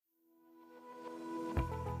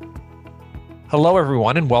Hello,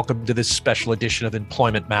 everyone, and welcome to this special edition of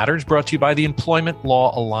Employment Matters, brought to you by the Employment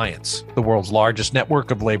Law Alliance, the world's largest network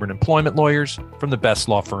of labor and employment lawyers from the best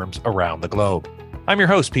law firms around the globe. I'm your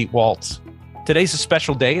host, Pete Waltz. Today's a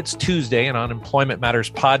special day. It's Tuesday, and on Employment Matters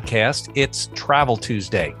podcast, it's Travel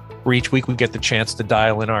Tuesday, where each week we get the chance to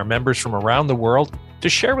dial in our members from around the world to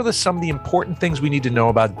share with us some of the important things we need to know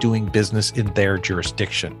about doing business in their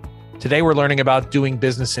jurisdiction. Today, we're learning about doing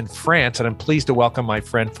business in France, and I'm pleased to welcome my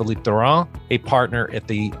friend Philippe Durand, a partner at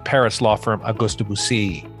the Paris law firm Auguste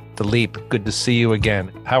Bussy. Philippe, good to see you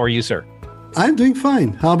again. How are you, sir? I'm doing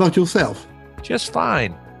fine. How about yourself? Just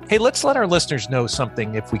fine. Hey, let's let our listeners know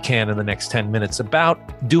something, if we can, in the next 10 minutes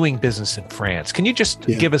about doing business in France. Can you just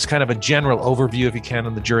give us kind of a general overview, if you can,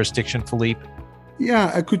 on the jurisdiction, Philippe?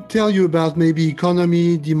 Yeah, I could tell you about maybe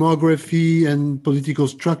economy, demography, and political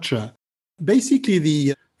structure. Basically,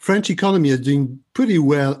 the French economy is doing pretty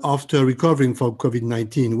well after recovering from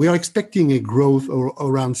COVID-19. We are expecting a growth of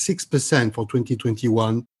around 6% for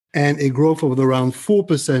 2021 and a growth of around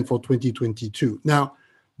 4% for 2022. Now,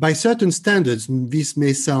 by certain standards, this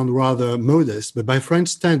may sound rather modest, but by French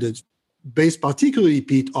standards, based particularly,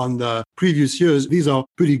 Pete, on the previous years, these are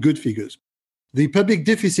pretty good figures. The public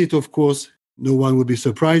deficit, of course, no one will be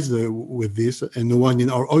surprised with this, and no one in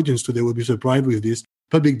our audience today will be surprised with this.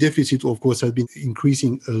 Public deficit, of course, has been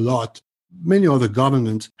increasing a lot. Many other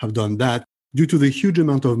governments have done that due to the huge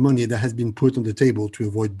amount of money that has been put on the table to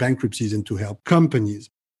avoid bankruptcies and to help companies.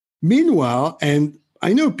 Meanwhile, and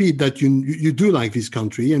I know, Pete, that you do like this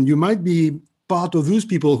country, and you might be part of those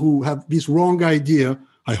people who have this wrong idea,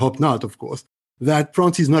 I hope not, of course, that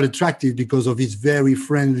France is not attractive because of its very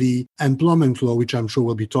friendly employment law, which I'm sure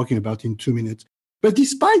we'll be talking about in 2 minutes. But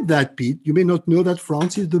despite that, Pete, you may not know that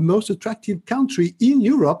France is the most attractive country in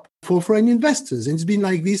Europe for foreign investors. And it's been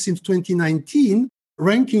like this since 2019,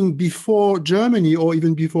 ranking before Germany or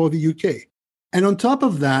even before the UK. And on top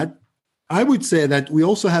of that, I would say that we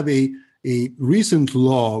also have a recent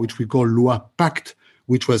law, which we call Loi Pacte,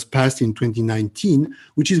 which was passed in 2019,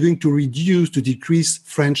 which is going to decrease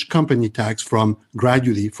French company tax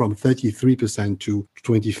gradually from 33% to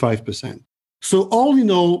 25%. So all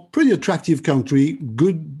in all, pretty attractive country,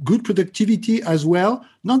 good productivity as well.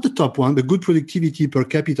 Not the top one, but good productivity per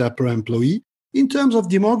capita per employee. In terms of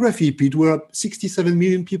demography, Pete, we're at 67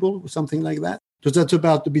 million people or something like that. So that's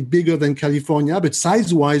about a bit bigger than California, but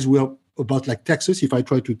size-wise, we're about like Texas, if I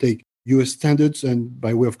try to take US standards and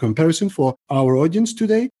by way of comparison for our audience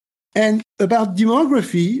today. And about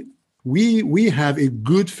demography, we have a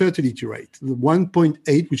good fertility rate,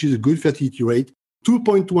 1.8, which is a good fertility rate,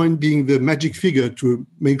 2.1 being the magic figure to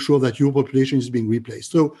make sure that your population is being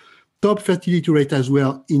replaced. So top fertility rate as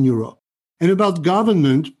well in Europe. And about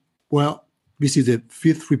government, well, this is a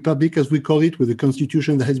fifth republic, as we call it, with a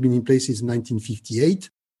constitution that has been in place since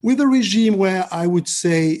 1958, with a regime where I would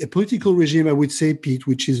say, a political regime, I would say, Pete,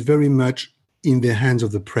 which is very much in the hands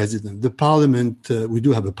of the president. The parliament, we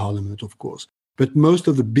do have a parliament, of course, but most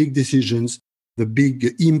of the big decisions, the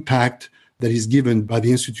big impact that is given by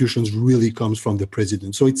the institutions really comes from the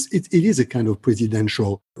president. So it is a kind of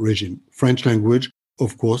presidential regime. French language,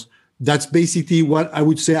 of course. That's basically what I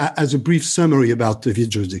would say as a brief summary about this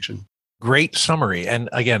jurisdiction. Great summary. And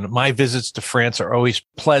again, my visits to France are always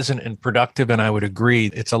pleasant and productive, and I would agree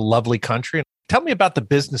it's a lovely country. Tell me about the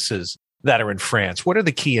businesses that are in France. What are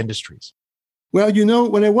the key industries? Well,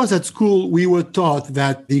 when I was at school, we were taught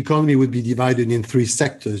that the economy would be divided in three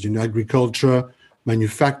sectors, agriculture,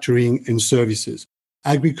 manufacturing, and services.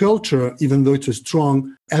 Agriculture, even though it's a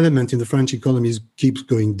strong element in the French economy, keeps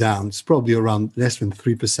going down. It's probably around less than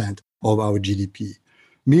 3% of our GDP.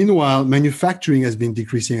 Meanwhile, manufacturing has been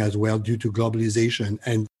decreasing as well due to globalization.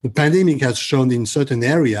 And the pandemic has shown in certain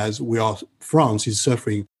areas where France is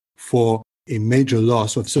suffering for a major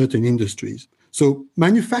loss of certain industries. So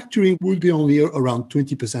manufacturing would be only around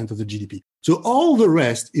 20% of the GDP. So all the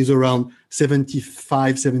rest is around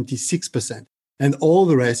 75, 76%. And all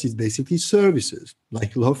the rest is basically services,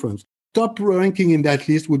 like law firms. Top ranking in that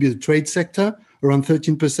list would be the trade sector, around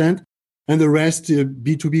 13%. And the rest,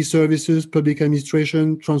 B2B services, public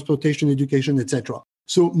administration, transportation, education, etc.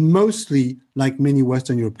 So mostly, like many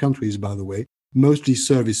Western Europe countries, by the way, mostly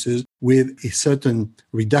services with a certain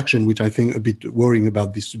reduction, which I think a bit worrying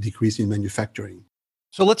about this decrease in manufacturing.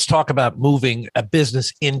 So let's talk about moving a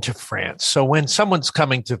business into France. So when someone's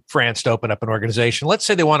coming to France to open up an organization, let's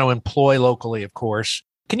say they want to employ locally, of course.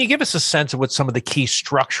 Can you give us a sense of what some of the key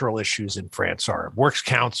structural issues in France are? Works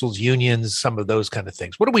councils, unions, some of those kind of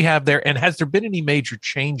things. What do we have there? And has there been any major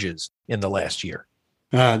changes in the last year?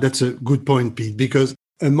 That's a good point, Pete, because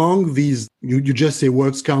among these, you just say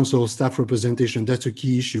works council, staff representation, that's a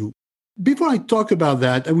key issue. Before I talk about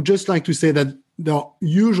that, I would just like to say that there are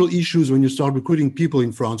usual issues when you start recruiting people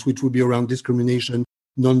in France, which would be around discrimination,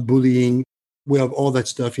 non-bullying. We have all that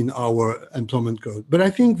stuff in our employment code. But I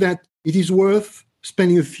think that it is worth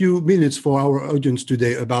spending a few minutes for our audience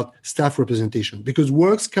today about staff representation, because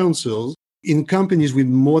works councils in companies with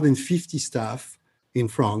more than 50 staff in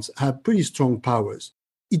France have pretty strong powers.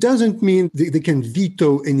 It doesn't mean they can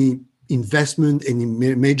veto any investment, any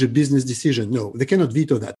major business decision. No, they cannot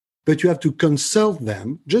veto that. But you have to consult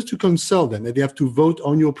them, just to consult them, and they have to vote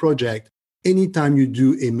on your project anytime you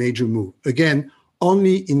do a major move. Again,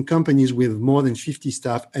 only in companies with more than 50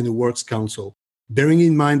 staff and a works council. Bearing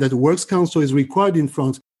in mind that the works council is required in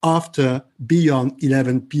France after beyond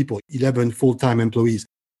 11 people, 11 full-time employees.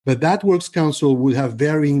 But that works council would have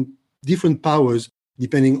varying different powers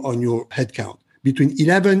depending on your headcount. Between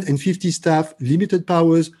 11 and 50 staff, limited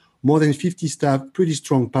powers. More than 50 staff, pretty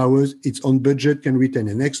strong powers. Its own budget can retain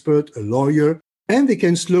an expert, a lawyer, and they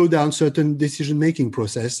can slow down certain decision-making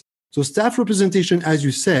process. So staff representation, as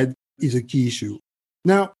you said, is a key issue.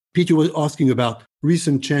 Now, Peter was asking about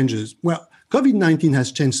recent changes. Well, COVID-19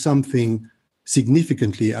 has changed something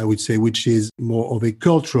significantly, I would say, which is more of a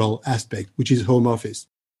cultural aspect, which is home office.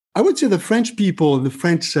 I would say the French people, the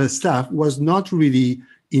French staff was not really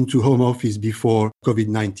into home office before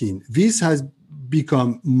COVID-19. This has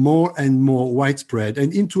become more and more widespread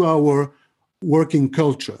and into our working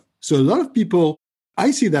culture. So a lot of people,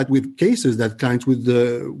 I see that with cases that clients would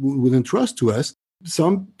entrust to us,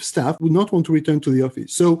 some staff would not want to return to the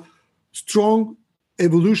office. So strong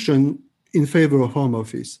evolution in favor of home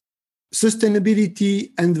office.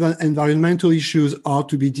 Sustainability and environmental issues are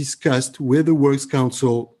to be discussed with the Works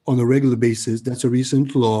Council on a regular basis. That's a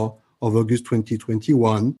recent law of August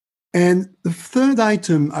 2021. And the third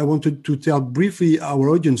item I wanted to tell briefly our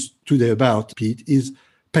audience today about, Pete, is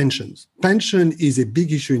pensions. Pension is a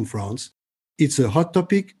big issue in France. It's a hot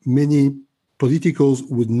topic. Many politicals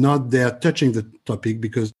would not dare touching the topic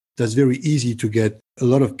because that's very easy to get a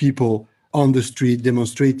lot of people on the street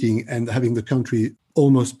demonstrating and having the country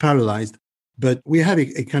almost paralyzed. But we have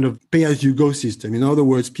a kind of pay-as-you-go system. In other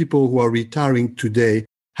words, people who are retiring today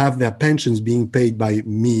have their pensions being paid by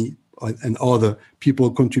me and other people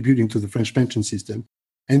contributing to the French pension system.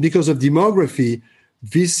 And because of demography,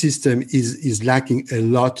 this system is lacking a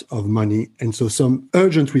lot of money. And so some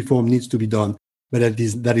urgent reform needs to be done. But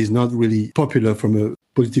that is not really popular from a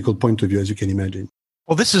political point of view, as you can imagine.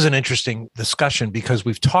 Well, this is an interesting discussion because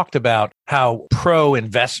we've talked about how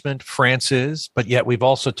pro-investment France is, but yet we've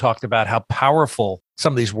also talked about how powerful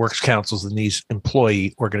some of these works councils and these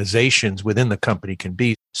employee organizations within the company can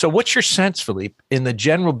be. So what's your sense, Philippe? In the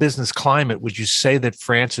general business climate, would you say that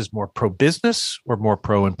France is more pro-business or more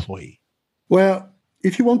pro-employee? Well,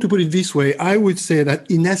 if you want to put it this way, I would say that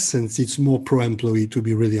in essence, it's more pro-employee, to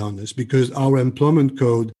be really honest, because our employment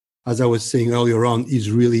code, as I was saying earlier on,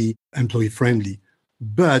 is really employee-friendly.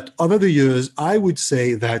 But over the years, I would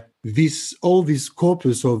say that all this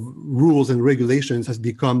corpus of rules and regulations has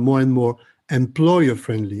become more and more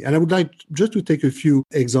employer-friendly. And I would like just to take a few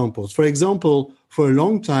examples. For example, for a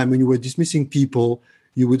long time, when you were dismissing people,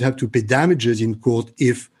 you would have to pay damages in court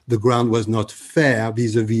if the ground was not fair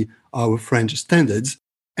vis-a-vis our French standards.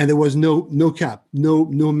 And there was no cap, no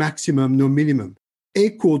maximum, no minimum. A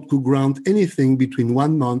court could grant anything between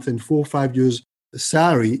 1 month and 4 or 5 years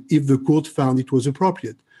salary if the court found it was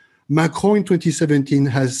appropriate. Macron in 2017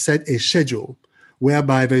 has set a schedule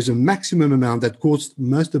whereby there's a maximum amount that courts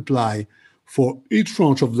must apply for each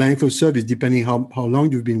tranche of length of service, depending how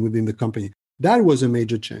long you've been within the company. That was a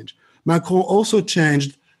major change. Macron also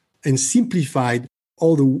changed and simplified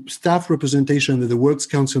all the staff representation of the Works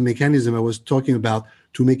Council mechanism I was talking about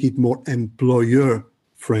to make it more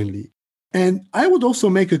employer-friendly. And I would also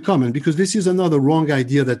make a comment, because this is another wrong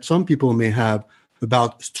idea that some people may have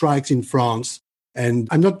about strikes in France. And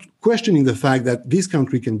I'm not questioning the fact that this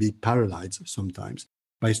country can be paralyzed sometimes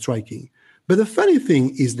by striking. But the funny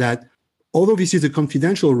thing is that although this is a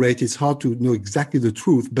confidential rate, it's hard to know exactly the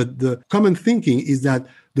truth. But the common thinking is that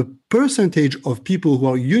the percentage of people who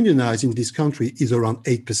are unionized in this country is around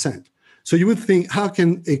 8%. So you would think, how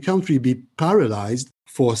can a country be paralyzed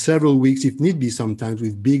for several weeks, if need be sometimes,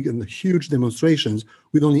 with big and huge demonstrations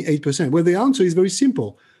with only 8%? Well, the answer is very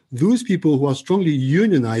simple. Those people who are strongly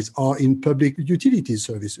unionized are in public utility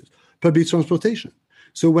services, public transportation.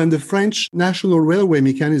 So when the French national railway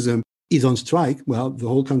mechanism is on strike, well, the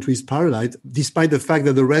whole country is paralyzed, despite the fact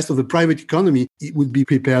that the rest of the private economy would be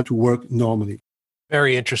prepared to work normally.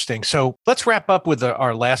 Very interesting. So let's wrap up with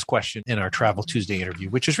our last question in our Travel Tuesday interview,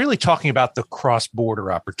 which is really talking about the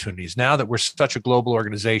cross-border opportunities. Now that we're such a global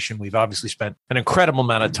organization, we've obviously spent an incredible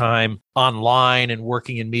amount of time online and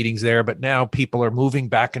working in meetings there, but now people are moving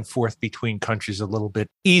back and forth between countries a little bit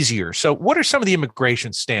easier. So what are some of the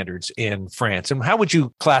immigration standards in France, and how would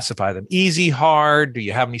you classify them? Easy, hard? Do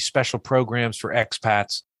you have any special programs for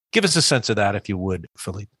expats? Give us a sense of that, if you would,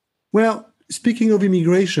 Philippe. Well, speaking of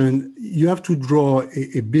immigration, you have to draw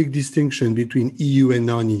a big distinction between EU and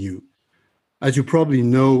non-EU. As you probably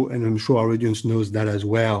know, and I'm sure our audience knows that as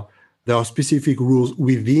well, there are specific rules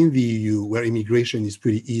within the EU where immigration is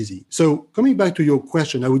pretty easy. So coming back to your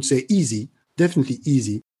question, I would say easy, definitely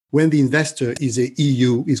easy, when the investor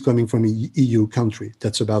is coming from an EU country.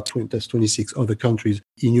 That's 26 other countries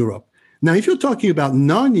in Europe. Now, if you're talking about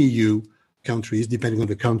non-EU countries, depending on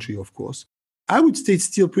the country, of course, I would say it's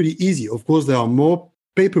still pretty easy. Of course, there are more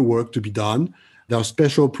paperwork to be done. There are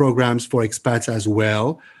special programs for expats as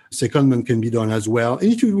well. Secondment can be done as well.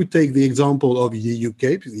 And if you would take the example of the UK,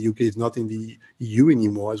 because the UK is not in the EU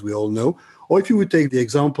anymore, as we all know, or if you would take the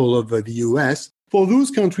example of the US, for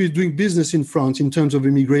those countries doing business in France in terms of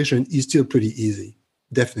immigration is still pretty easy,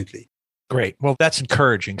 definitely. Great. Well, that's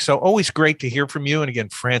encouraging. So always great to hear from you. And again,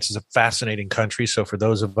 France is a fascinating country. So for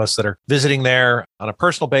those of us that are visiting there on a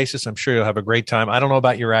personal basis, I'm sure you'll have a great time. I don't know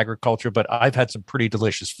about your agriculture, but I've had some pretty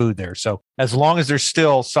delicious food there. So as long as there's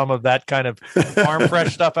still some of that kind of farm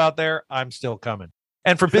fresh stuff out there, I'm still coming.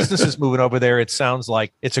 And for businesses moving over there, it sounds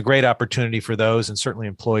like it's a great opportunity for those. And certainly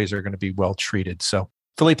employees are going to be well treated. So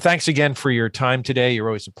Philippe, thanks again for your time today. You're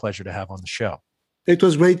always a pleasure to have on the show. It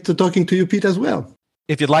was great talking to you, Pete, as well.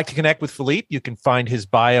 If you'd like to connect with Philippe, you can find his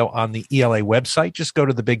bio on the ELA website. Just go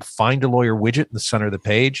to the big Find a Lawyer widget in the center of the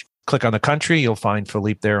page. Click on the country. You'll find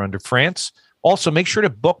Philippe there under France. Also, make sure to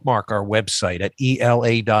bookmark our website at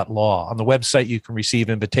ela.law. On the website, you can receive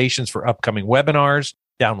invitations for upcoming webinars,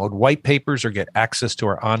 download white papers, or get access to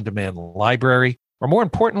our on-demand library. Or more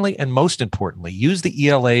importantly, and most importantly, use the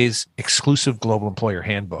ELA's exclusive Global Employer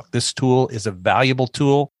Handbook. This tool is a valuable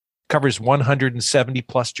tool, covers 170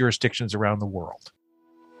 plus jurisdictions around the world.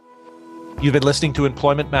 You've been listening to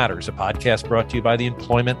Employment Matters, a podcast brought to you by the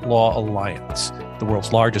Employment Law Alliance, the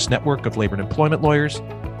world's largest network of labor and employment lawyers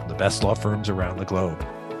from the best law firms around the globe.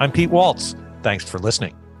 I'm Pete Waltz. Thanks for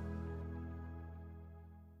listening.